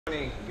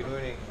Good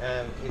morning.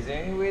 Is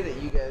there any way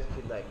that you guys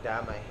could like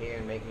dye my hair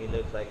and make me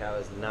look like I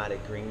was not a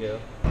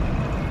gringo?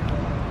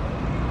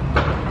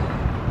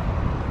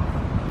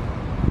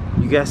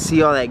 You guys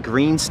see all that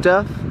green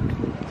stuff?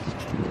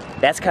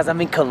 That's cause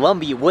I'm in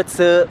Colombia. What's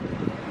up?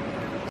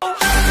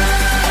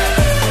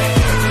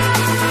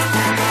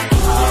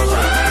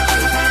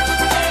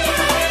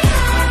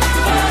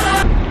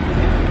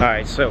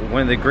 Alright, so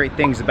one of the great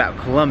things about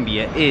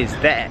Colombia is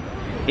that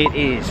it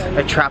is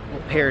a tropical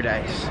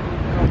paradise.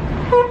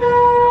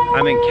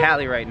 I'm in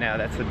Cali right now.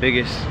 That's the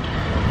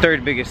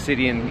third biggest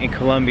city in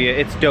Colombia.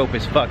 It's dope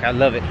as fuck. I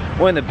love it.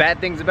 One of the bad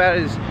things about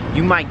it is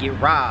you might get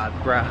robbed,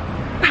 bruh.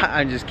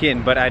 I'm just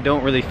kidding, but I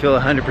don't really feel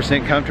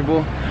 100%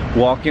 comfortable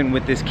walking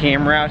with this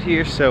camera out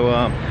here. So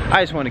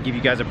I just want to give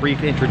you guys a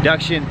brief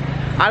introduction.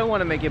 I don't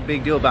want to make a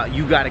big deal about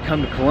you gotta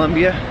come to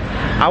Colombia.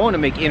 I want to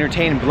make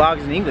entertaining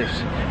vlogs in English.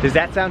 Does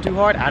that sound too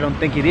hard? I don't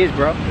think it is,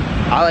 bro.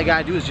 All I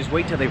gotta do is just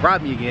wait till they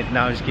rob me again.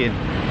 No, I'm just kidding.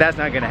 That's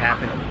not gonna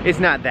happen. It's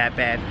not that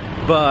bad.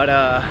 But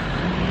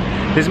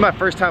this is my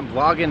first time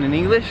vlogging in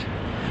English.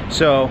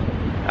 So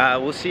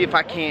we'll see if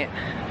I can't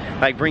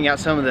like bring out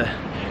some of the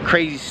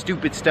crazy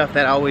stupid stuff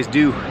that I always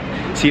do.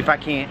 See if I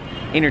can't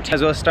entertain.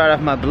 As well, start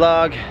off my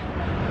vlog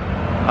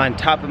on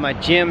top of my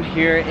gym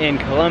here in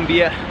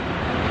Colombia.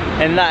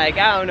 And like,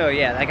 I don't know,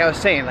 yeah, like I was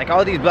saying, like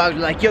all these vlogs are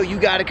like, yo, you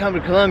gotta come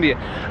to Colombia.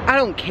 I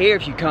don't care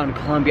if you come to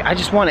Colombia. I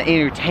just wanna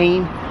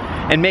entertain.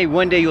 And maybe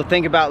one day you'll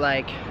think about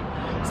like,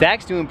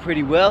 Zach's doing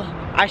pretty well.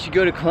 I should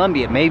go to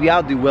Colombia. Maybe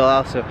I'll do well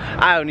also.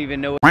 I don't even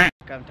know what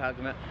I'm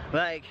talking about.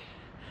 Like,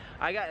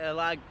 I got a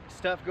lot of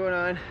stuff going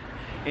on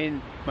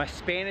in my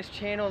Spanish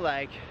channel.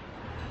 Like,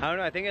 I don't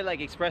know, I think I like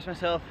express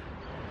myself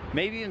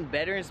maybe even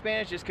better in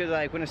Spanish just cause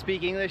like when I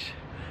speak English,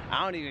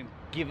 I don't even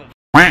give a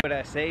what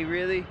I say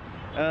really.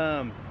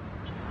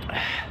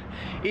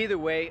 Either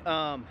way,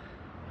 I'm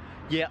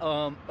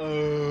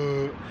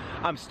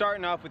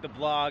starting off with the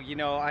vlog. You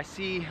know, I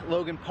see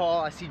Logan Paul,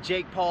 I see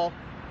Jake Paul,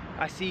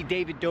 I see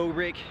David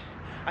Dobrik,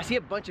 I see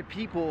a bunch of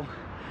people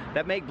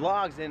that make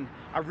vlogs, and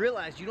I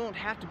realize you don't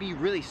have to be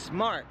really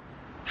smart.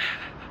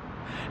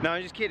 No,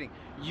 I'm just kidding.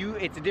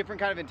 It's a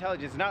different kind of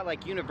intelligence. It's not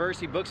like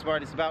university book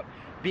smart. It's about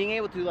being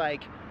able to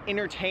like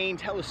entertain,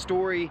 tell a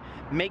story,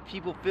 make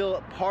people feel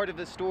a part of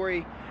the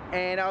story.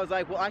 And I was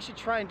like, well, I should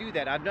try and do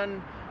that. I've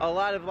done a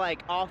lot of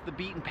like off the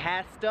beaten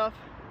path stuff,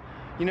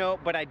 you know,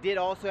 but I did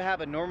also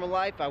have a normal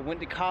life. I went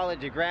to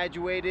college, I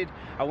graduated,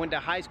 I went to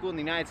high school in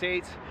the United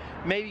States.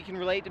 Maybe you can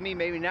relate to me,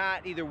 maybe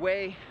not. Either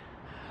way,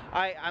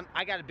 I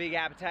got a big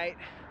appetite.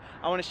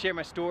 I want to share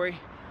my story.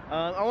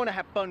 I want to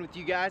have fun with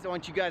you guys. I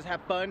want you guys to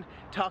have fun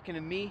talking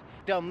to me.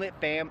 Dumb Lit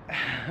fam.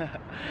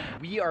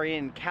 We are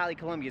in Cali,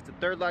 Colombia. It's the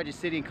third largest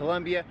city in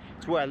Colombia.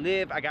 It's where I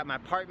live. I got my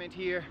apartment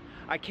here.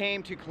 I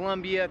came to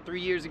Colombia 4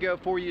 years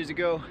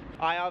ago.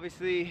 I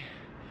obviously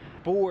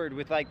bored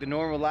with like the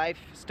normal life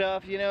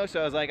stuff, you know, so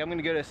I was like, I'm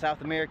gonna go to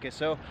South America.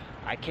 So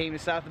I came to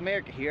South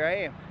America. Here I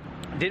am.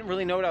 Didn't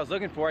really know what I was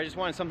looking for. I just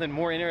wanted something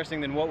more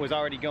interesting than what was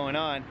already going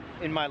on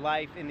in my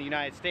life in the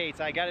United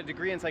States. I got a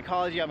degree in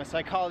psychology. I'm a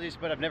psychologist,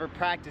 but I've never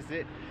practiced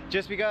it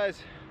just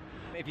because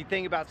if you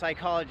think about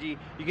psychology,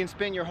 you can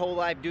spend your whole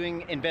life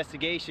doing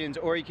investigations,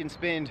 or you can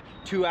spend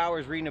 2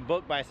 hours reading a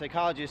book by a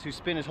psychologist who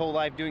spent his whole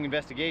life doing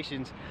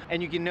investigations,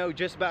 and you can know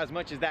just about as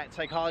much as that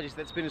psychologist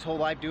that spent his whole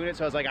life doing it.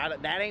 So I was like,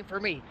 that ain't for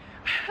me.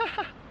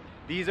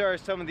 These are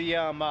some of the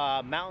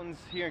mountains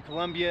here in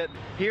Colombia.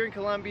 Here in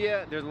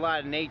Colombia, there's a lot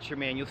of nature,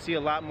 man. You'll see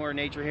a lot more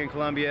nature here in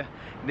Colombia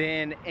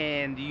than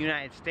in the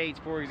United States,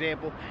 for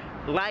example.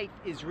 Life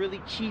is really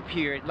cheap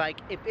here.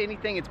 Like, if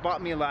anything, it's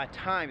bought me a lot of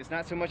time. It's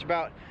not so much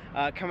about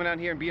coming down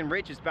here and being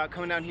rich. It's about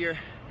coming down here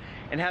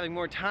and having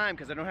more time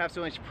because I don't have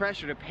so much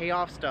pressure to pay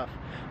off stuff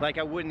like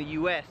I would in the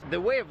US.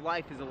 The way of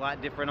life is a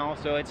lot different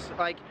also. It's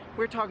like,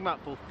 we're talking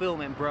about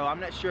fulfillment, bro. I'm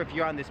not sure if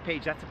you're on this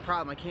page. That's a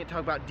problem. I can't talk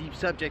about deep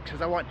subjects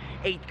because I want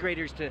 8th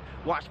graders to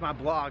watch my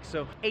blog.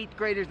 So 8th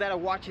graders that are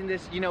watching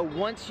this, you know,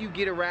 once you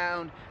get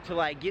around to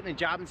like getting a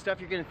job and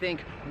stuff, you're gonna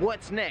think,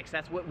 what's next?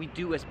 That's what we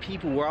do as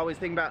people. We're always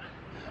thinking about,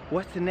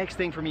 what's the next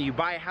thing for me? You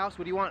buy a house,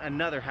 what do you want?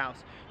 Another house.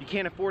 You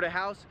can't afford a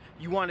house,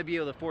 you want to be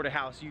able to afford a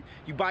house.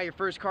 You buy your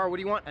first car, what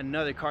do you want?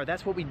 Another car.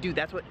 That's what we do.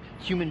 That's what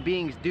human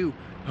beings do.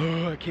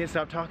 Oh, I can't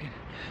stop talking.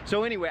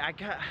 So anyway,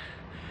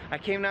 I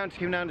came down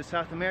to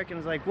South America and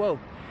was like, whoa,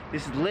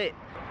 this is lit.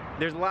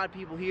 There's a lot of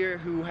people here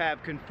who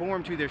have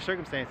conformed to their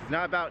circumstances. It's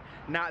not about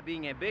not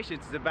being ambitious,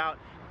 it's about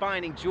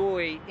finding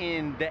joy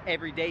in the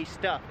everyday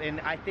stuff.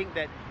 And I think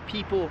that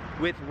people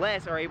with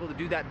less are able to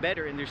do that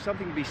better, and there's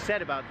something to be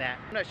said about that.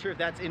 I'm not sure if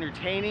that's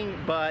entertaining,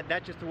 but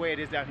that's just the way it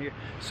is down here.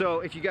 So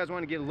if you guys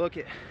want to get a look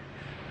at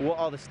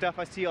all the stuff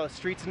I see, all the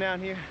streets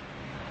down here,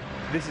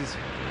 this is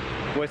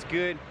what's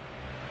good.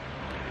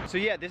 So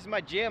yeah, this is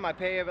my gym. I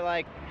pay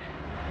like,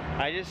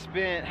 I just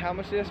spent, how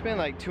much did I spend?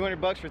 Like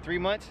 200 bucks for 3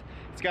 months.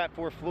 It's got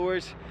 4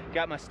 floors.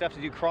 Got my stuff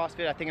to do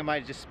CrossFit. I think I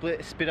might just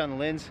spit on the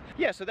lens.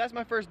 Yeah, so that's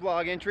my first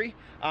blog entry.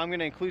 I'm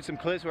gonna include some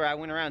clips where I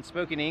went around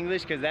spoken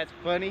English because that's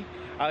funny.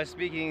 I was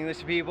speaking English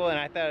to people and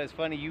I thought it was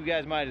funny. You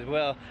guys might as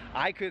well.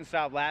 I couldn't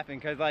stop laughing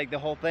because like the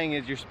whole thing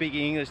is you're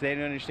speaking English, they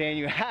don't understand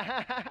you.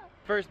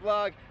 First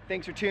vlog,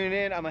 thanks for tuning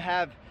in. I'm gonna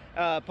have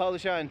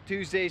publish on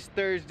Tuesdays,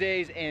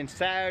 Thursdays, and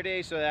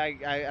Saturdays so that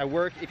I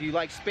work. If you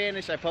like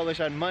Spanish, I publish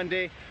on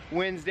Monday,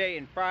 Wednesday,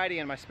 and Friday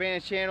on my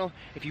Spanish channel.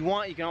 If you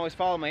want, you can always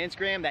follow my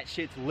Instagram. That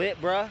shit's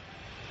lit, bruh.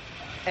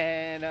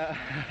 And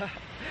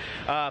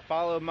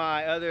follow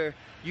my other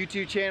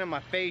YouTube channel,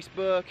 my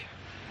Facebook,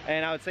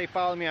 and I would say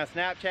follow me on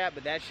Snapchat,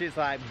 but that shit's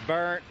like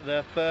burnt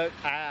the fuck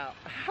out.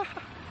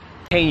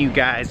 Hey you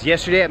guys,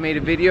 yesterday I made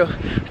a video.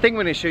 I think I'm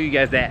gonna show you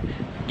guys that,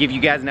 give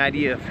you guys an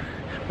idea of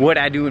what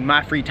I do in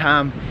my free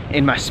time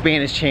in my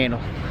Spanish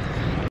channel.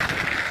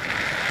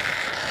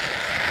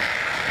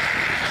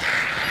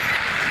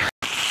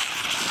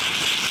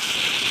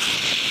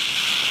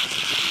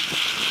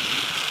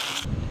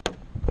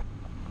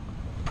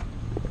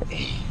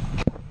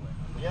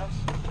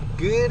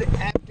 Good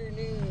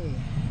afternoon.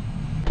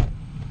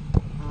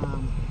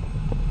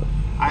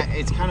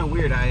 It's kind of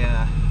weird.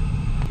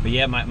 But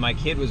yeah, my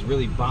kid was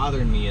really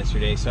bothering me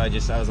yesterday, so I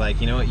was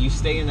like, you know what? You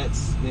stay in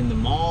the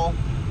mall.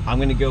 I'm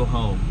gonna go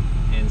home,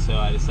 and so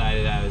I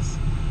decided that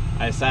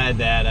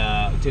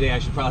today I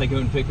should probably go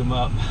and pick him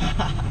up.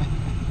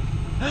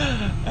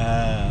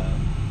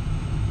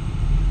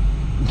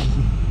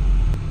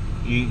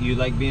 You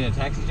like being a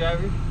taxi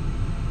driver?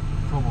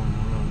 Come on.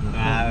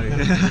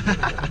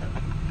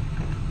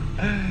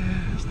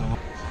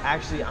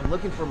 Actually, I'm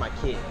looking for my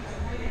kid.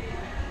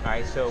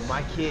 Alright, so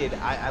my kid,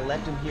 I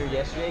left him here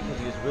yesterday because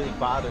he was really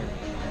bothering me.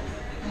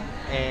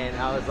 And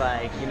I was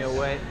like, you know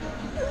what?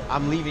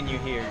 I'm leaving you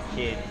here,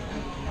 kid.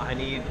 I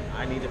need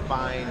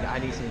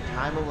some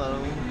time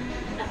alone.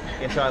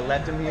 And so I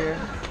left him here.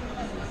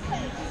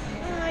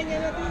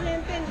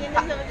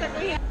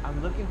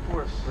 I'm looking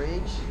for a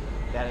fridge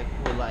that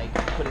would like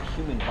put a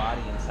human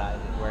body inside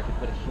it, where I could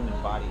put a human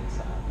body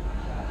inside.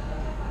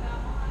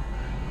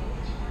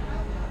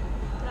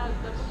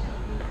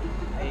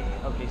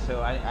 Okay,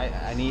 so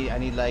I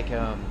need like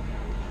a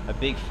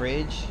big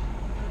fridge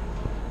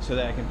so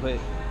that I can put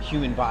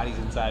human bodies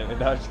inside of it.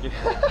 No, I'm just kidding.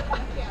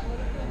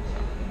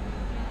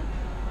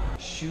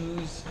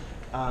 Shoes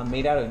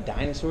made out of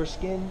dinosaur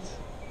skins?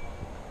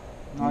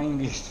 No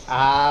English.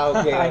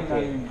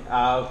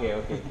 Okay.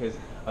 Because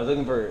I was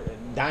looking for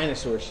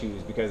dinosaur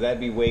shoes because that'd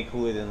be way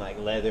cooler than like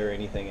leather or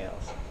anything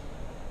else.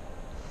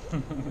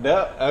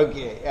 No?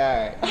 Okay,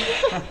 alright.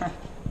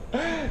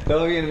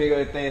 Todo bien,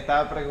 amigo. Te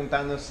estaba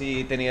preguntando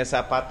si tenía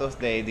zapatos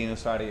de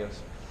dinosaurios.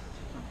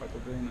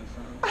 Zapatos de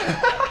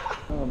dinosaurios.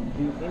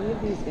 Do any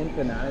of these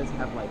empanadas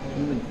have like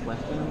human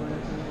flesh in them or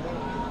anything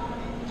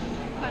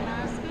like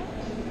that?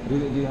 Do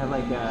you have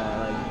like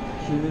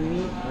human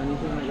meat or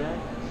anything like that?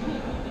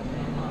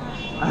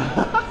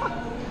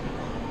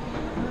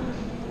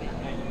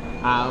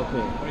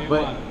 Okay.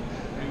 But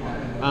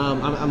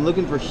I'm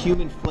looking for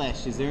human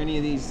flesh. Is there any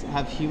of these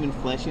have human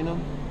flesh in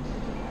them?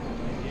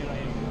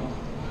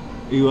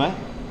 You what?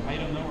 I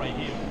don't know right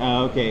here.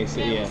 Oh, okay, so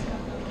yeah.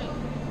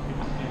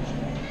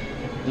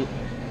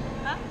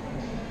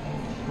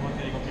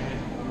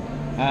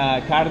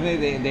 Carne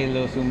de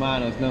los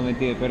humanos, no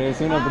mentira, pero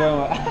es una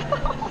broma.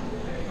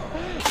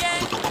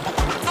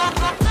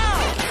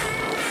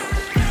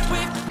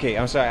 Okay,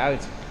 I'm sorry.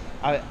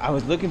 I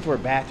was looking for a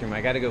bathroom.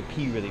 I gotta go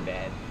pee really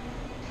bad.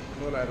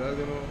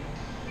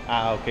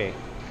 Okay,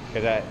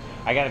 because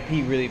I gotta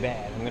pee really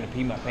bad. I'm gonna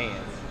pee my pants.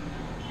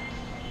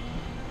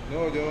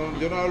 No, yo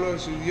no hablo en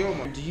su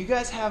idioma. Do you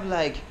guys have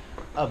like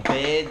a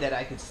bed that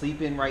I could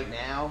sleep in right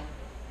now?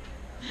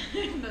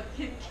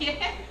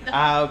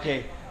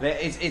 Okay.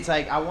 It's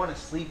like I want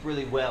to sleep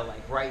really well,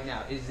 like right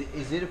now.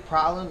 Is it a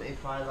problem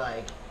if I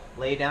like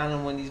lay down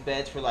on one of these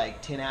beds for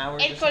like 10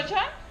 hours? ¿El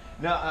colchón?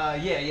 No,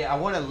 yeah. I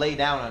want to lay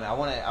down on it. I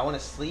want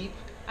to sleep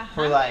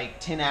for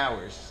like 10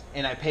 hours,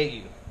 and I pay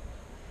you.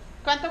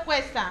 ¿Cuánto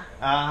cuesta?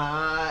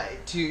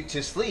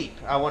 To sleep.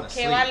 I want to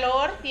 ¿Qué sleep.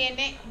 valor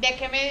tiene? ¿De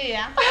qué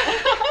medida?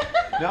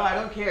 No, I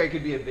don't care. It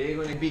could be a big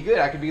one. It'd be good.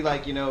 I could be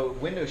like, you know,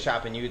 window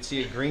shopping. You would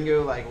see a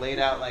gringo like laid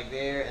out like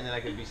there, and then I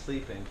could be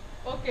sleeping.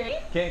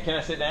 Okay. Can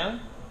I sit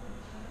down?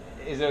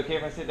 Is it okay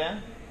if I sit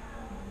down?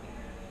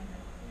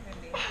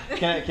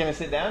 Can I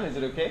sit down? Is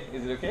it okay?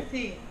 Is it okay?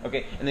 Sí.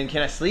 Okay. And then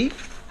can I sleep?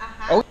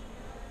 Ajá. Oh,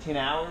 10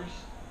 hours.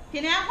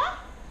 ¿Tiene agua?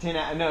 10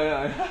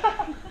 hours.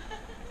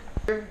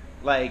 No.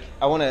 Like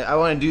I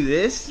wanna do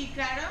this Sí,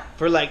 claro.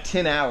 for like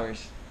 10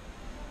 hours.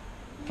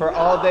 For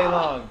all day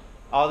long.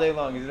 All day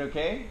long. Is it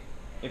okay?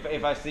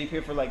 If I sleep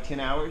here for like 10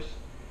 hours?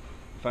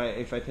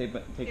 If I take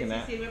a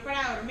nap? ¿Sirve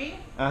para dormir?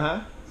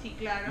 Uh-huh. Sí,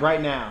 claro.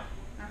 Right now.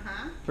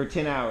 Ajá. For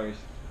 10 hours.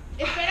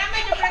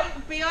 Espérame, yo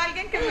pido a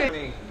alguien que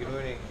me... Good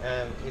morning.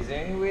 Is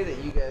there any way that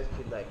you guys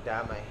could like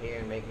dye my hair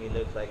and make me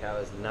look like I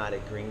was not a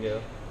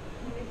gringo?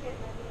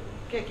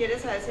 ¿Qué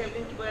quieres saber si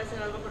alguien puede hacer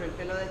algo por el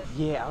pelo de?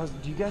 Yeah,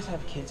 do you guys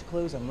have kids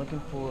clothes? I'm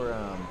looking for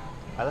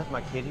I left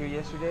my kid here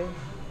yesterday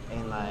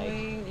and like,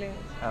 English.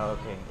 oh,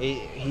 okay.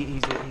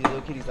 He's a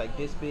little kid. He's like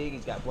this big.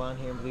 He's got blonde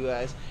hair and blue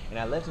eyes. And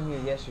I left him here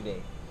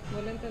yesterday.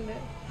 ¿Vos lo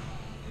entendés?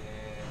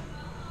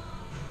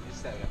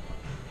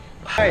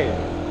 Hey.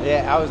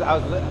 Yeah, I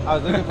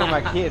was looking for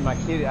my kid.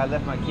 I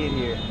left my kid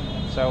here,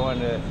 so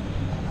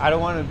I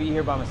don't want to be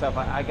here by myself.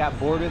 I got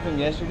bored with him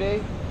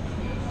yesterday,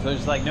 so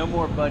it's like, no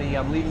more, buddy.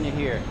 I'm leaving you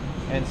here.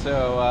 And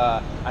so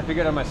I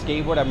figured on my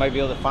skateboard I might be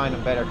able to find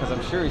him better because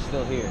I'm sure he's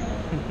still here.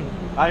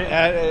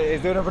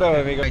 It's una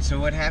prueba, amigo. Right, so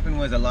what happened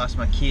was I lost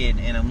my kid,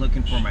 and I'm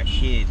looking for my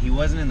kid. He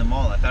wasn't in the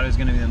mall. I thought he was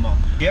going to be in the mall.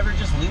 You ever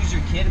just lose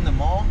your kid in the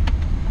mall?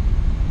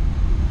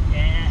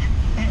 Yeah.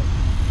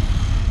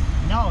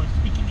 No,